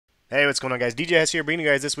Hey, what's going on, guys? DJ S here, bringing you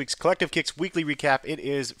guys this week's Collective Kicks weekly recap. It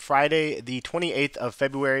is Friday, the 28th of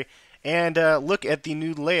February, and look at the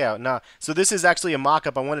new layout. Now, so this is actually a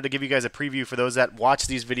mock-up. I wanted to give you guys a preview for those that watch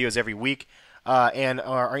these videos every week and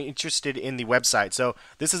are interested in the website. So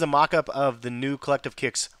this is a mock-up of the new Collective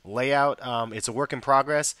Kicks layout. It's a work in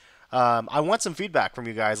progress. I want some feedback from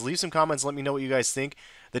you guys. Leave some comments. Let me know what you guys think.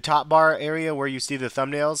 The top bar area where you see the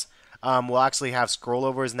thumbnails will actually have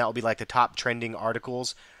scrollovers, and that will be like the top trending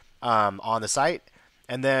articles on the site.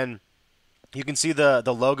 And then you can see the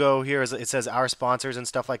logo here. It says our sponsors and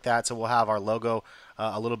stuff like that. So we'll have our logo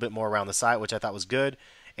a little bit more around the site, which I thought was good.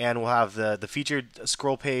 And we'll have the featured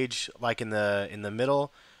scroll page like in the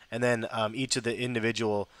middle, and then each of the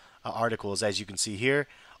individual articles, as you can see here.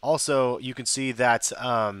 Also, you can see that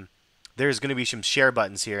there's going to be some share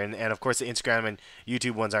buttons here, and of course the Instagram and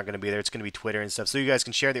YouTube ones aren't going to be there. It's going to be Twitter and stuff, so you guys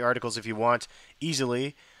can share the articles if you want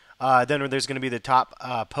easily. Then there's going to be the top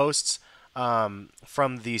posts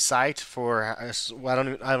from the site for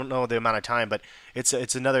I don't know the amount of time, but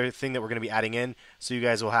it's another thing that we're going to be adding in, so you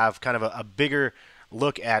guys will have kind of a bigger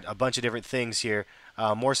look at a bunch of different things here.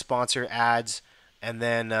 More sponsor ads, and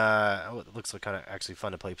then it looks like kind of actually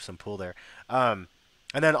fun to play some pool there. And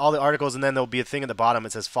then all the articles, and then there'll be a thing at the bottom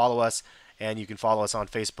that says follow us, and you can follow us on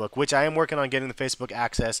Facebook, which I am working on getting the Facebook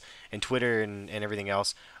access, and Twitter and everything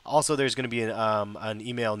else. Also, there's going to be an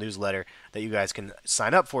email newsletter that you guys can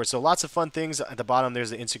sign up for. So lots of fun things at the bottom. There's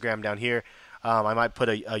the Instagram down here. I might put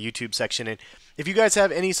a YouTube section in. If you guys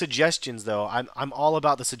have any suggestions, though, I'm all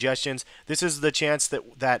about the suggestions. This is the chance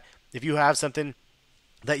that if you have something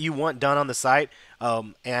that you want done on the site,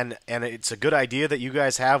 and it's a good idea that you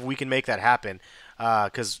guys have, we can make that happen.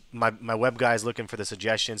 Because my web guy is looking for the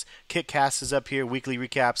suggestions. Kitcast is up here, weekly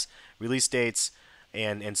recaps, release dates,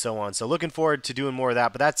 and so on. So looking forward to doing more of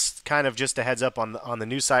that. But that's kind of just a heads up on the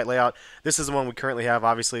new site layout. This is the one we currently have,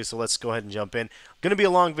 obviously. So let's go ahead and jump in. Going to be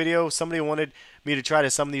a long video. Somebody wanted me to try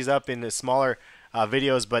to sum these up into smaller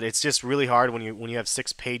videos, but it's just really hard when you have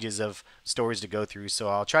 6 pages of stories to go through. So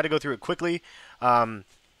I'll try to go through it quickly.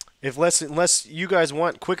 Unless you guys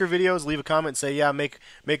want quicker videos, leave a comment and say, yeah, make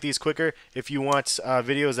these quicker. If you want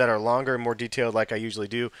videos that are longer and more detailed like I usually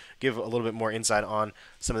do, give a little bit more insight on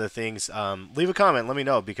some of the things, leave a comment. Let me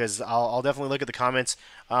know, because I'll definitely look at the comments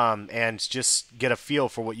and just get a feel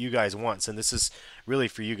for what you guys want. And this is really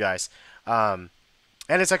for you guys. And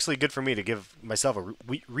it's actually good for me to give myself a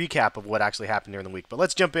recap of what actually happened during the week. But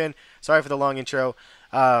let's jump in. Sorry for the long intro.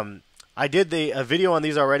 I did a video on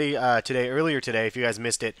these already earlier today, if you guys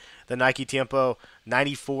missed it. The Nike Tiempo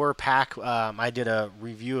 94 pack. I did a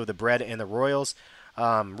review of the Bred and the Royals.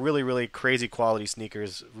 Really, really crazy quality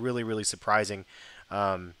sneakers. Really, really surprising.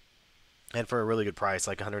 And for a really good price,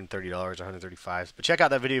 like $130 or $135. But check out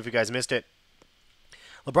that video if you guys missed it.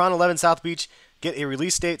 LeBron 11 South Beach, get a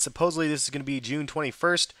release date. Supposedly this is going to be June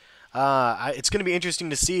 21st. It's going to be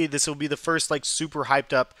interesting to see. This will be the first like super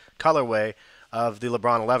hyped up colorway of the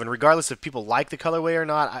LeBron 11, regardless if people like the colorway or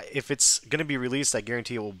not. If it's going to be released, I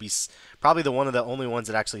guarantee it will be probably one of the only ones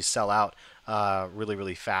that actually sell out really,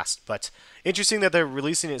 really fast. But interesting that they're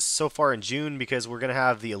releasing it so far in June, because we're going to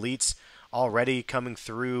have the elites already coming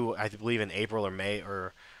through, I believe, in April or May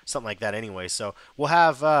or something like that anyway. So we'll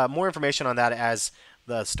have more information on that as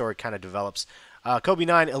the story kind of develops. Kobe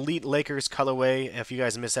 9 Elite Lakers colorway. If you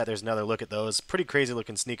guys missed that, there's another look at those. Pretty crazy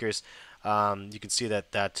looking sneakers. You can see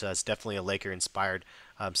that is definitely a Laker inspired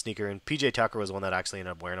sneaker. And PJ Tucker was one that actually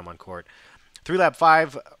ended up wearing them on court. 3Lab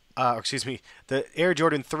 5, the Air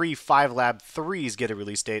Jordan 3 5 Lab 3s get a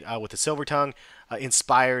release date with the silver tongue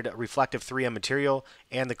inspired reflective 3M material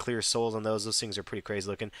and the clear soles on those. Those things are pretty crazy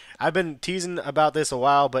looking. I've been teasing about this a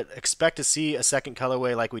while, but expect to see a second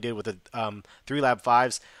colorway like we did with the 3Lab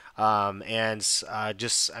 5s.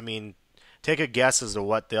 I mean, take a guess as to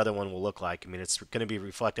what the other one will look like. I mean, it's going to be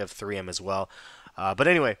reflective 3M as well. But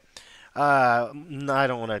anyway, no, I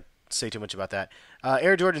don't want to say too much about that.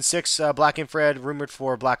 Air Jordan 6 Black Infrared, rumored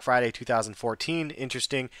for Black Friday 2014.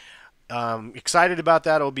 Interesting. Excited about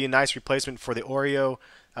that. It will be a nice replacement for the Oreo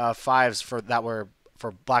 5s that were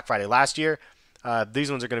for Black Friday last year. These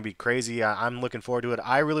ones are going to be crazy. I'm looking forward to it.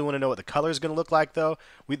 I really want to know what the color is going to look like, though.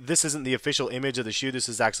 This isn't the official image of the shoe. This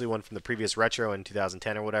is actually one from the previous retro in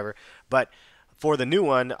 2010 or whatever. But for the new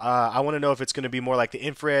one, I want to know if it's going to be more like the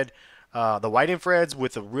infrared, the white infrareds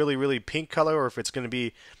with a really, really pink color, or if it's going to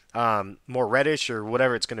be more reddish or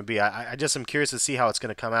whatever it's going to be. I just am curious to see how it's going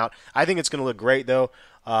to come out. I think it's going to look great, though,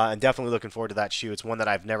 and definitely looking forward to that shoe. It's one that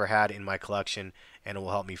I've never had in my collection, and it will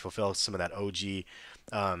help me fulfill some of that OG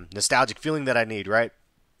nostalgic feeling that I need, right?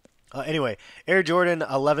 Anyway, Air Jordan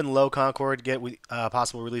 11 Low Concord get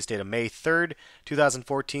possible release date of May 3rd,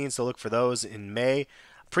 2014. So look for those in May.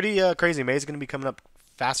 pretty crazy. May's going to be coming up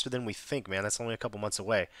faster than we think, man. That's only a couple months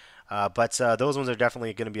away. But those ones are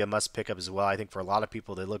definitely going to be a must pick up as well. I think for a lot of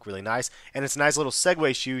people, they look really nice. And it's a nice little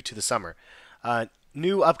segue shoe to the summer.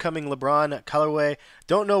 New upcoming Lebron colorway.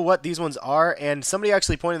 Don't know what these ones are. And somebody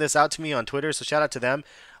actually pointed this out to me on Twitter, so shout out to them.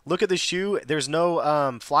 Look at the shoe. There's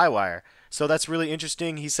no fly wire. So that's really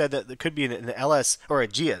interesting. He said that it could be an LS or a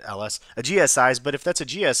GS size. But if that's a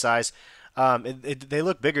GS size, they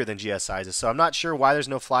look bigger than GS sizes. So I'm not sure why there's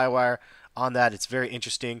no fly wire on that. It's very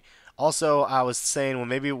interesting. Also, I was saying, well,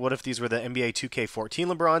 maybe what if these were the NBA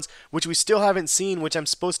 2K14 LeBrons, which we still haven't seen, which I'm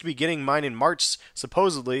supposed to be getting mine in March,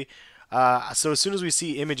 supposedly. So as soon as we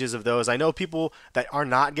see images of those, I know people that are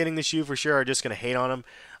not getting the shoe for sure are just going to hate on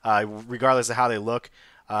them, regardless of how they look.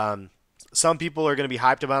 Some people are going to be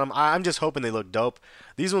hyped about them. I'm just hoping they look dope.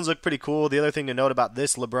 These ones look pretty cool. The other thing to note about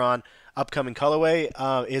this LeBron upcoming colorway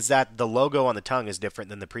is that the logo on the tongue is different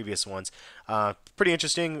than the previous ones. Pretty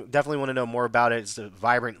interesting. Definitely want to know more about it. It's a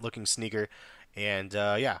vibrant looking sneaker, and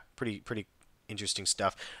yeah, pretty interesting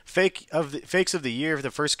stuff. Fakes of the year for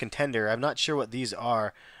the first Contender. I'm not sure what these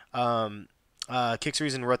are. Kicks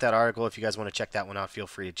Reason wrote that article. If you guys want to check that one out, feel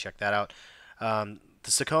free to check that out.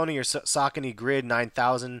 The SAUCONY or SAUCONY Grid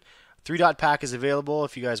 9000 3-dot pack is available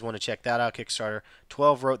if you guys want to check that out. Kickstarter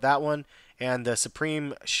 12 wrote that one. And the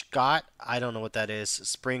Supreme SCHOTT, I don't know what that is,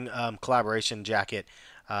 spring collaboration jacket.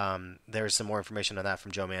 There's some more information on that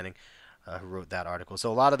from Joe Manning, who wrote that article.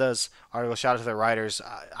 So a lot of those articles, shout out to the writers.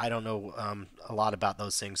 I don't know a lot about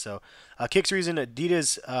those things. So Kicks Reason,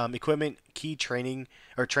 Adidas equipment, key training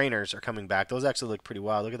or trainers are coming back. Those actually look pretty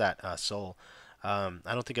wild. Look at that sole. I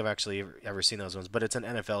don't think I've actually ever seen those ones, but it's an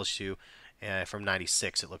NFL shoe from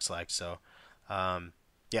 '96. It looks like. So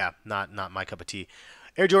yeah, not my cup of tea.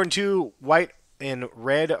 Air Jordan 2 white and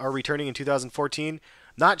red are returning in 2014.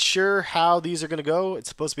 Not sure how these are going to go. It's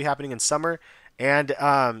supposed to be happening in summer. And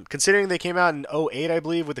considering they came out in '08, I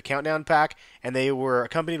believe, with the Countdown Pack, and they were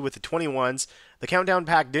accompanied with the 21s, the Countdown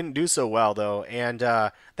Pack didn't do so well, though. And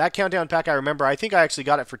that Countdown Pack, I remember, I think I actually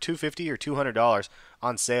got it for $250 or $200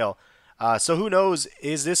 on sale. So who knows,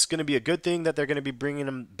 is this going to be a good thing that they're going to be bringing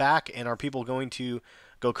them back, and are people going to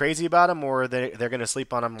go crazy about them, or they're going to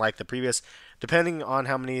sleep on them like the previous, depending on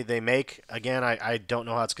how many they make. Again, I don't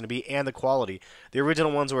know how it's going to be, and the quality. The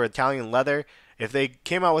original ones were Italian leather. If they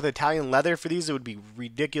came out with Italian leather for these, it would be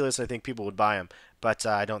ridiculous. I think people would buy them, but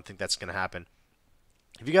I don't think that's going to happen.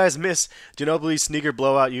 If you guys miss Ginobili's sneaker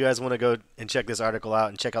blowout, you guys want to go and check this article out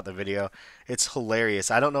and check out the video. It's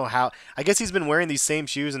hilarious. I don't know how. I guess he's been wearing these same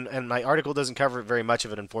shoes, and my article doesn't cover very much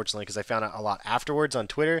of it, unfortunately, because I found out a lot afterwards on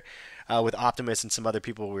Twitter with Optimus and some other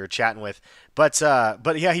people we were chatting with. But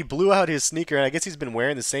yeah, he blew out his sneaker, and I guess he's been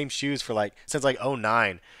wearing the same shoes for since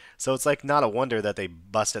 '09. So it's not a wonder that they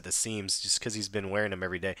bust at the seams just because he's been wearing them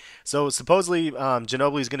every day. So supposedly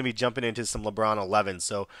Ginobili is going to be jumping into some LeBron 11s.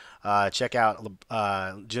 So check out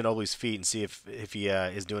Ginobili's feet and see if he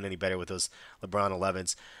is doing any better with those LeBron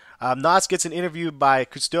 11s. Nas gets an interview by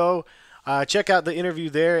Cousteau. Check out the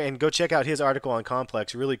interview there and go check out his article on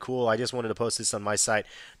Complex. Really cool. I just wanted to post this on my site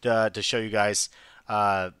to show you guys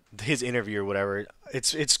his interview or whatever.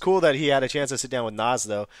 It's cool that he had a chance to sit down with Nas,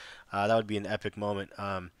 though. That would be an epic moment.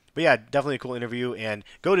 But yeah, definitely a cool interview. And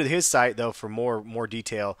go to his site though for more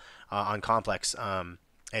detail on Complex. And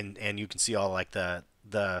you can see all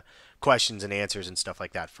the questions and answers and stuff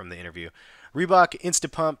like that from the interview. Reebok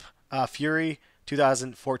Insta Pump Fury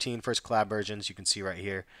 2014 first collab versions. You can see right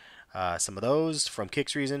here some of those from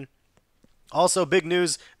Kicks Reason. Also, big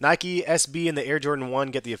news, Nike SB and the Air Jordan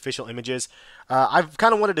 1 get the official images. I've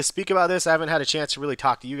kind of wanted to speak about this. I haven't had a chance to really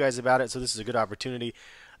talk to you guys about it, so this is a good opportunity.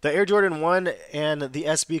 The Air Jordan 1 and the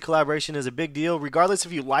SB collaboration is a big deal. Regardless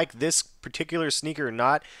if you like this particular sneaker or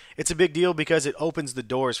not, it's a big deal because it opens the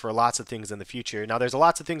doors for lots of things in the future. Now, there's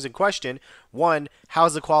lots of things in question. One,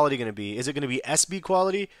 how's the quality going to be? Is it going to be SB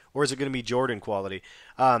quality or is it going to be Jordan quality?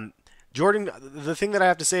 The thing that I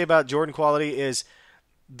have to say about Jordan quality is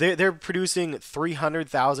they're producing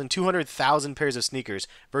 300,000, 200,000 pairs of sneakers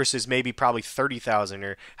versus maybe probably 30,000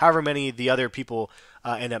 or however many the other people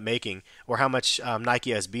end up making, or how much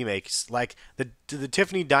Nike SB makes. Like the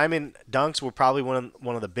Tiffany Diamond Dunks were probably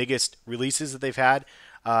one of the biggest releases that they've had,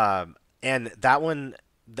 and that one,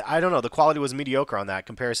 I don't know, the quality was mediocre on that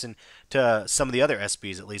comparison to some of the other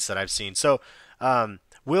SBs at least that I've seen. So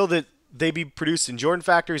will they be produced in Jordan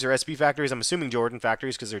factories or SB factories? I'm assuming Jordan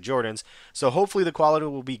factories because they're Jordans. So hopefully the quality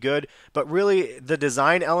will be good. But really, the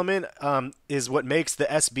design element is what makes the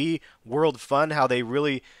SB world fun, how they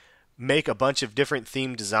really make a bunch of different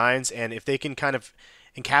themed designs. And if they can kind of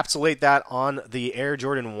encapsulate that on the Air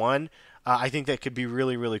Jordan 1, I think that could be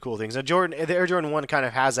really, really cool things. Now, the Air Jordan 1 kind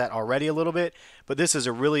of has that already a little bit, but this is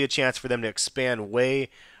really a chance for them to expand way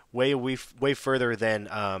further than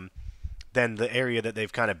the area that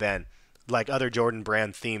they've kind of been, like other Jordan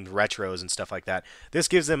brand themed retros and stuff like that. This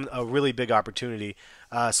gives them a really big opportunity.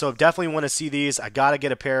 So definitely want to see these. I got to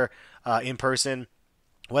get a pair in person,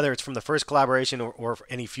 whether it's from the first collaboration or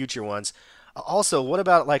any future ones. Also, what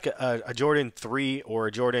about like a Jordan 3 or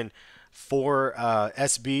a Jordan 4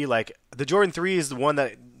 SB? Like the Jordan 3 is the one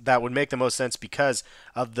that would make the most sense because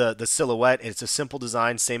of the silhouette. It's a simple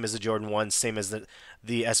design, same as the Jordan 1, same as the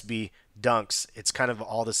SB Dunks. It's kind of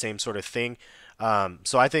all the same sort of thing.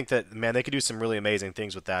 So I think that, man, they could do some really amazing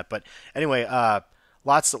things with that. But anyway, I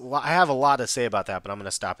have a lot to say about that, but I'm going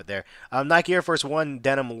to stop it there. Nike Air Force 1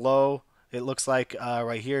 Denim Low. It looks like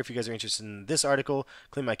right here, if you guys are interested in this article,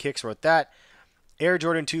 Clean My Kicks wrote that. Air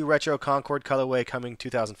Jordan 2 Retro Concord Colorway coming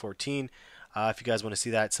 2014. If you guys want to see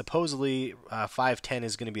that, supposedly 5/10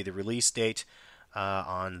 is going to be the release date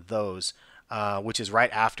on those, which is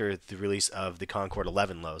right after the release of the Concord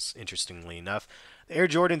 11 lows, interestingly enough. The Air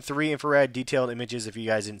Jordan 3 infrared detailed images, if you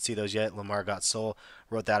guys didn't see those yet, Lamar Got Soul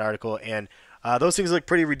wrote that article, and those things look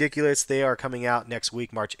pretty ridiculous. They are coming out next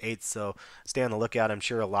week, March 8th, so stay on the lookout. I'm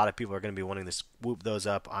sure a lot of people are going to be wanting to swoop those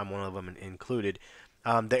up. I'm one of them included.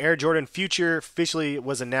 The Air Jordan Future officially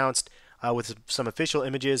was announced with some official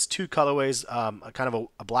images, 2 colorways, kind of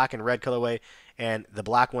a black and red colorway, and the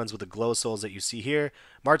black ones with the glow soles that you see here.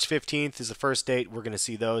 March 15th is the first date. We're going to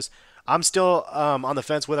see those. I'm still on the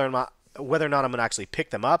fence whether or not I'm going to actually pick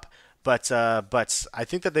them up, but I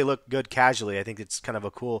think that they look good casually. I think it's kind of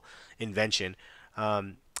a cool invention.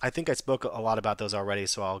 I think I spoke a lot about those already,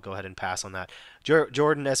 so I'll go ahead and pass on that.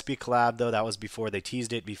 Jordan SB collab, though, that was before they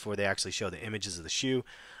teased it, before they actually showed the images of the shoe.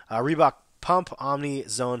 Reebok Pump Omni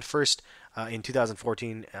Zone first in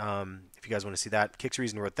 2014. If you guys want to see that, Kicks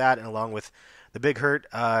Reason wrote that, and along with the Big Hurt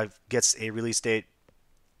gets a release date.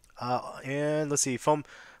 And let's see,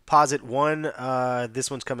 Foamposite 1. This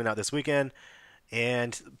one's coming out this weekend.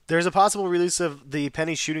 And there's a possible release of the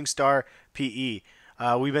Penny Shooting Star PE.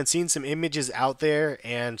 We've been seeing some images out there,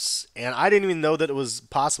 and I didn't even know that it was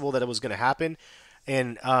possible that it was going to happen.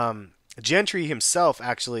 And Gentry himself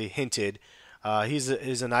actually hinted. He's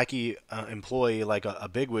a Nike employee, like a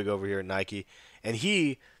bigwig over here at Nike, and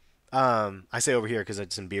he, I say over here because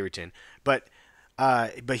it's in Beaverton, but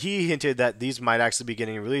he hinted that these might actually be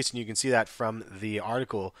getting released, and you can see that from the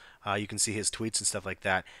article. You can see his tweets and stuff like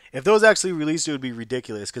that. If those actually released, it would be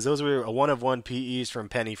ridiculous because those were a one-of-one PEs from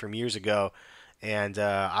Penny from years ago. And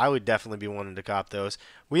I would definitely be wanting to cop those.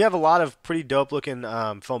 We have a lot of pretty dope looking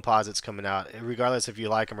Foamposites coming out, regardless if you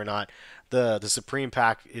like them or not. The Supreme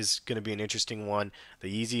Pack is going to be an interesting one. The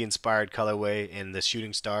Yeezy inspired colorway and the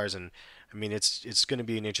Shooting Stars, and I mean it's going to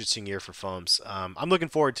be an interesting year for foams. I'm looking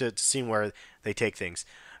forward to seeing where they take things.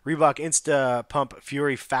 Reebok Insta Pump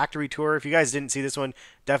Fury Factory Tour. If you guys didn't see this one,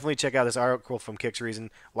 definitely check out this article from Kicks Reason.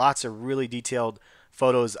 Lots of really detailed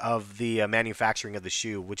photos of the manufacturing of the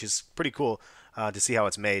shoe, which is pretty cool. To see how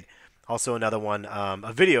it's made. Also another one,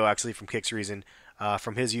 a video actually from Kicks Reason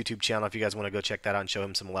from his YouTube channel. If you guys want to go check that out and show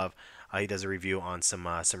him some love, he does a review on some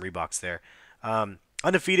Reeboks there.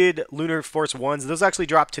 Undefeated Lunar Force 1s. Those actually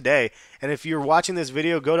dropped today. And if you're watching this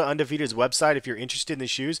video, go to Undefeated's website if you're interested in the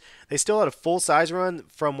shoes. They still had a full size run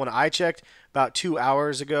from when I checked about 2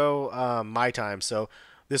 hours ago my time. So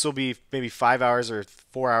this will be maybe 5 hours or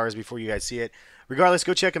 4 hours before you guys see it. Regardless,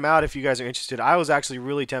 go check them out if you guys are interested. I was actually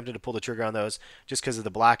really tempted to pull the trigger on those just because of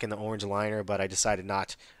the black and the orange liner, but I decided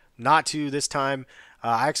not to this time.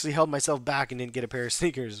 I actually held myself back and didn't get a pair of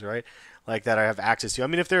sneakers, right, like that I have access to. I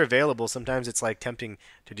mean, if they're available, sometimes it's like tempting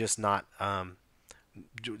to just not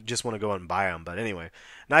just want to go out and buy them. But anyway,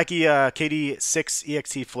 Nike KD6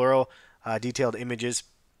 EXT Floral detailed images.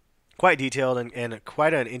 Quite detailed and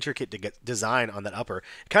quite an intricate design on that upper.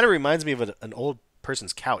 It kind of reminds me of an old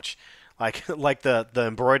person's couch. Like the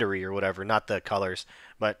embroidery or whatever, not the colors,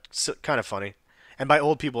 but kind of funny. And by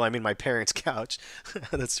old people, I mean my parents' couch.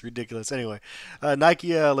 That's ridiculous. Anyway, Nike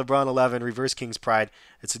Lebron 11 Reverse King's Pride.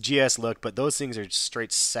 It's a GS look, but those things are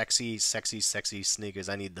straight sexy sneakers.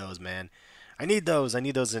 I need those, man. I need those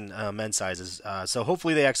in men's sizes. So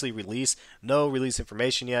hopefully they actually release. No release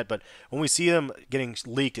information yet, but when we see them getting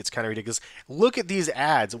leaked, it's kind of ridiculous. Look at these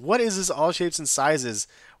ads. What is this all shapes and sizes?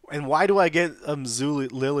 And why do I get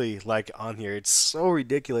Lily like on here? It's so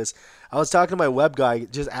ridiculous. I was talking to my web guy,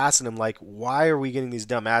 just asking him like, why are we getting these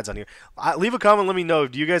dumb ads on here? Leave a comment, let me know.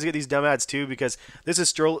 Do you guys get these dumb ads too? Because this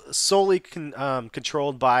is solely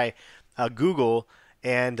controlled by Google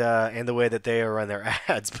and the way that they run their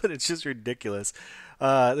ads. But it's just ridiculous.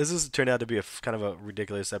 This has turned out to be kind of a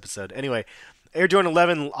ridiculous episode. Anyway, Air Jordan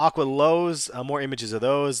 11 Aqua Lows, more images of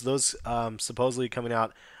those. Those supposedly coming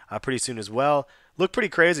out pretty soon as well. Look pretty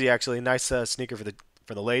crazy actually. Nice sneaker for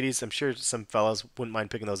the ladies. I'm sure some fellas wouldn't mind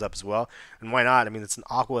picking those up as well. And why not? I mean, it's an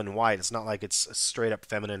aqua and white. It's not like it's a straight up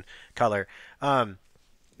feminine color.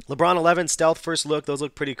 LeBron 11 Stealth first look. Those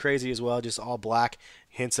look pretty crazy as well. Just all black,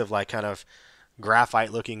 hints of like kind of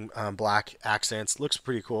graphite looking black accents. Looks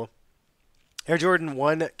pretty cool. Air Jordan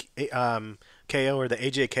 1 KO or the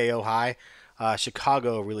AJKO High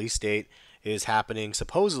Chicago release date is happening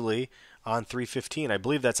supposedly on 3/15. I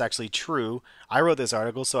believe that's actually true. I wrote this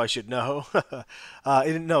article, so I should know.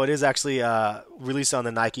 No, it is actually released on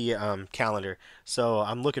the Nike calendar. So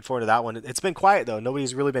I'm looking forward to that one. It's been quiet, though.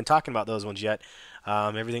 Nobody's really been talking about those ones yet.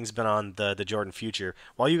 Everything's been on the Jordan Future.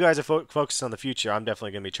 While you guys are focused on the future, I'm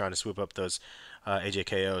definitely going to be trying to swoop up those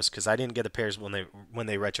AJKOs because I didn't get the pairs when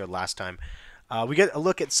they retroed last time. We get a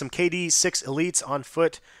look at some KD 6 Elites on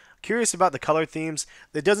foot. Curious about the color themes.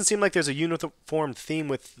 It doesn't seem like there's a uniform theme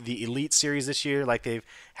with the Elite series this year like they've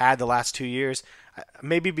had the last 2 years.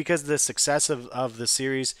 Maybe because the success of the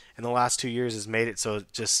series in the last 2 years has made it so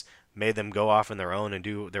it just made them go off on their own and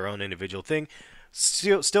do their own individual thing.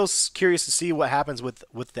 Still curious to see what happens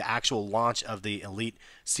with the actual launch of the Elite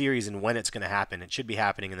series and when it's going to happen. It should be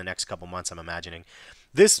happening in the next couple months, I'm imagining.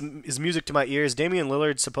 This is music to my ears. Damian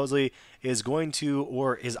Lillard supposedly is going to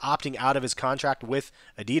or is opting out of his contract with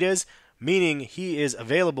Adidas, meaning he is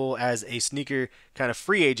available as a sneaker kind of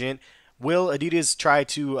free agent. Will Adidas try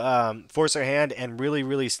to force their hand and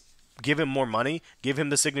really give him more money, give him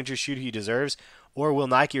the signature shoe he deserves, or will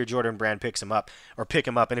Nike or Jordan Brand pick him up?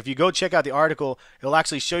 And if you go check out the article, it'll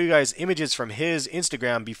actually show you guys images from his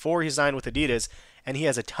Instagram before he signed with Adidas, and he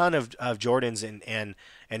has a ton of Jordans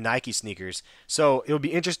and Nike sneakers. So it'll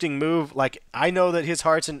be an interesting move. Like, I know that his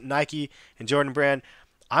heart's in Nike and Jordan Brand.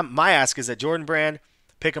 My ask is that Jordan Brand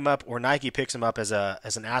pick him up or Nike picks him up as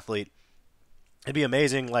an athlete. It'd be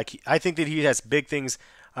amazing. Like, I think that he has big things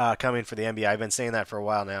coming for the NBA. I've been saying that for a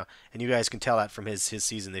while now, and you guys can tell that from his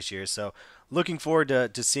season this year. So looking forward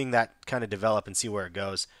to seeing that kind of develop and see where it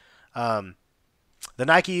goes. The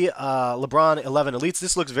Nike LeBron 11 Elites,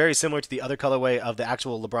 this looks very similar to the other colorway of the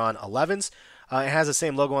actual LeBron 11s. It has the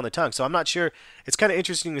same logo on the tongue, so I'm not sure. It's kind of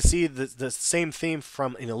interesting to see the same theme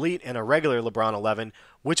from an Elite and a regular LeBron 11.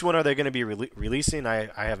 Which one are they going to be releasing? I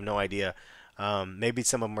have no idea. Maybe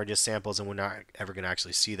some of them are just samples and we're not ever going to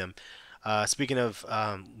actually see them. Speaking of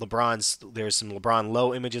LeBron's, there's some LeBron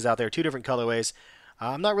low images out there, 2 different colorways.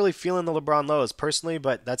 I'm not really feeling the LeBron lows personally,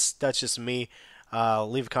 but that's just me.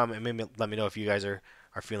 Leave a comment, maybe let me know if you guys are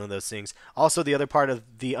feeling those things. Also, the other part of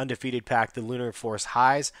the undefeated pack, the Lunar Force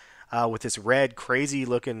highs, with this red, crazy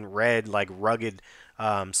looking red, like rugged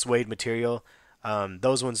suede material.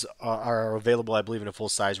 Those ones are available, I believe, in a full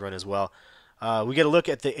size run as well. We get a look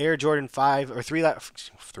at the Air Jordan 5 or 3 Lab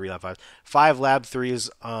 5s, 5 Lab 3s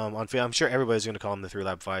on feet. I'm sure everybody's going to call them the 3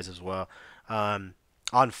 Lab 5s as well.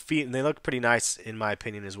 On feet, and they look pretty nice in my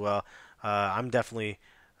opinion as well. I'm definitely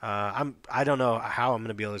I don't know how I'm going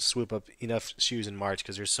to be able to swoop up enough shoes in March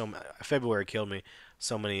because there's February killed me.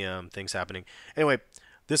 So many things happening. Anyway,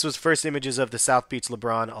 this was first images of the South Beach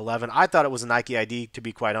LeBron 11. I thought it was a Nike ID, to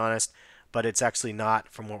be quite honest, but it's actually not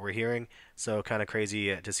from what we're hearing. So kind of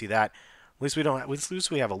crazy to see that. At least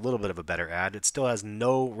we have a little bit of a better ad. It still has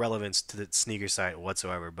no relevance to the sneaker site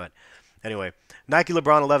whatsoever. But anyway, Nike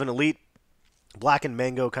LeBron 11 Elite, black and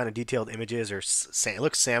mango kind of detailed images, or it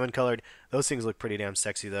looks salmon colored. Those things look pretty damn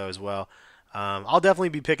sexy though as well. I'll definitely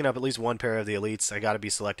be picking up at least one pair of the Elites. I got to be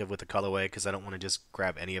selective with the colorway because I don't want to just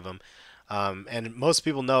grab any of them. And most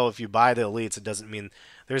people know if you buy the Elites, it doesn't mean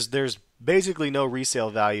there's basically no resale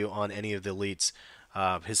value on any of the Elites,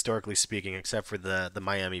 historically speaking, except for the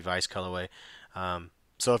Miami Vice colorway.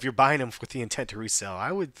 So if you're buying them with the intent to resell,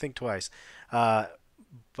 I would think twice.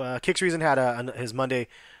 Kicks Reason had his Monday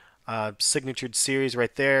signatured series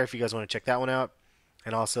right there if you guys want to check that one out,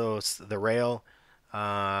 and also the Rail,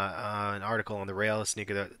 an article on the Rail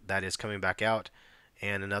sneaker that is coming back out,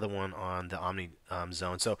 and another one on the Omni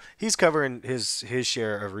Zone. So he's covering his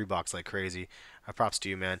share of Reeboks like crazy. Props to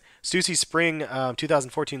you, man. Stussy Spring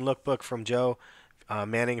 2014 lookbook from Joe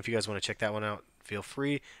Manning. If you guys want to check that one out, feel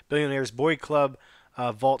free. Billionaires Boy Club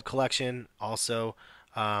Vault Collection also.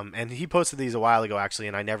 And he posted these a while ago, actually,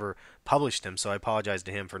 and I never published them, so I apologize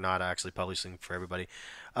to him for not actually publishing for everybody.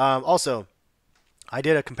 Also, I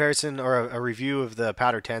did a comparison or a review of the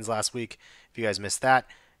Powder 10s last week, if you guys missed that.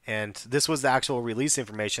 And this was the actual release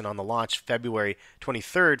information on the launch February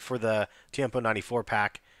 23rd for the Tiempo 94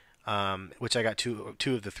 pack, which I got two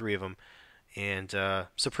of the 3 of them. And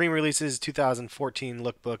Supreme releases 2014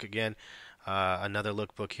 lookbook again. Another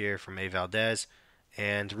lookbook here from A. Valdez.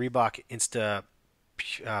 and Reebok Insta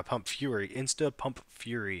Pump Fury. Insta Pump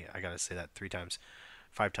Fury. I gotta say that 3 times,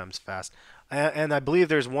 5 times fast. And I believe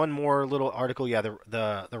there's one more little article. Yeah,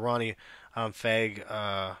 the Ronnie Fag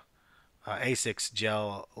A6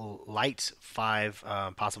 Gel Light 5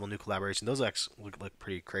 possible new collaboration. Those look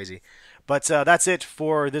pretty crazy. But that's it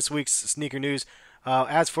for this week's sneaker news.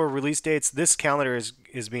 As for release dates, this calendar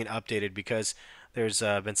is being updated because there's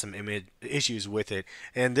been some issues with it,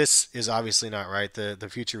 and this is obviously not right. The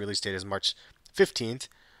future release date is March 15th,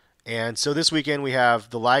 and so this weekend we have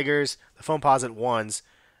the Ligers, the Foamposite ones,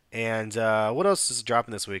 and what else is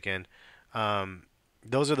dropping this weekend?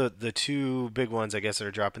 Those are the two big ones, I guess, that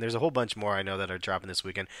are dropping. There's a whole bunch more I know that are dropping this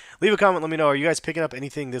weekend. Leave a comment, let me know. Are you guys picking up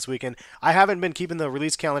anything this weekend? I haven't been keeping the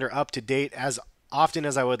release calendar up to date as often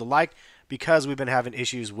as I would like because we've been having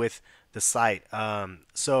issues with the site.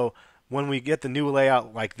 So when we get the new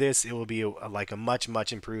layout like this, it will be like a much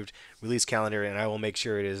improved release calendar, and I will make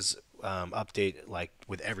sure it is update like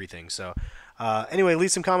with everything. So anyway,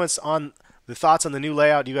 leave some comments on the thoughts on the new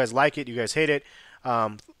layout. Do you guys like it? Do you guys hate it?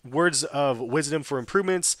 Words of wisdom for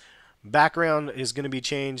improvements. Background is going to be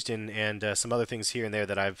changed, and some other things here and there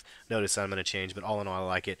that I've noticed I'm going to change. But all in all, I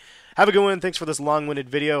like it. Have a good one. Thanks for this long-winded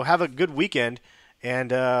video. Have a good weekend,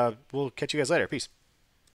 and we'll catch you guys later. Peace.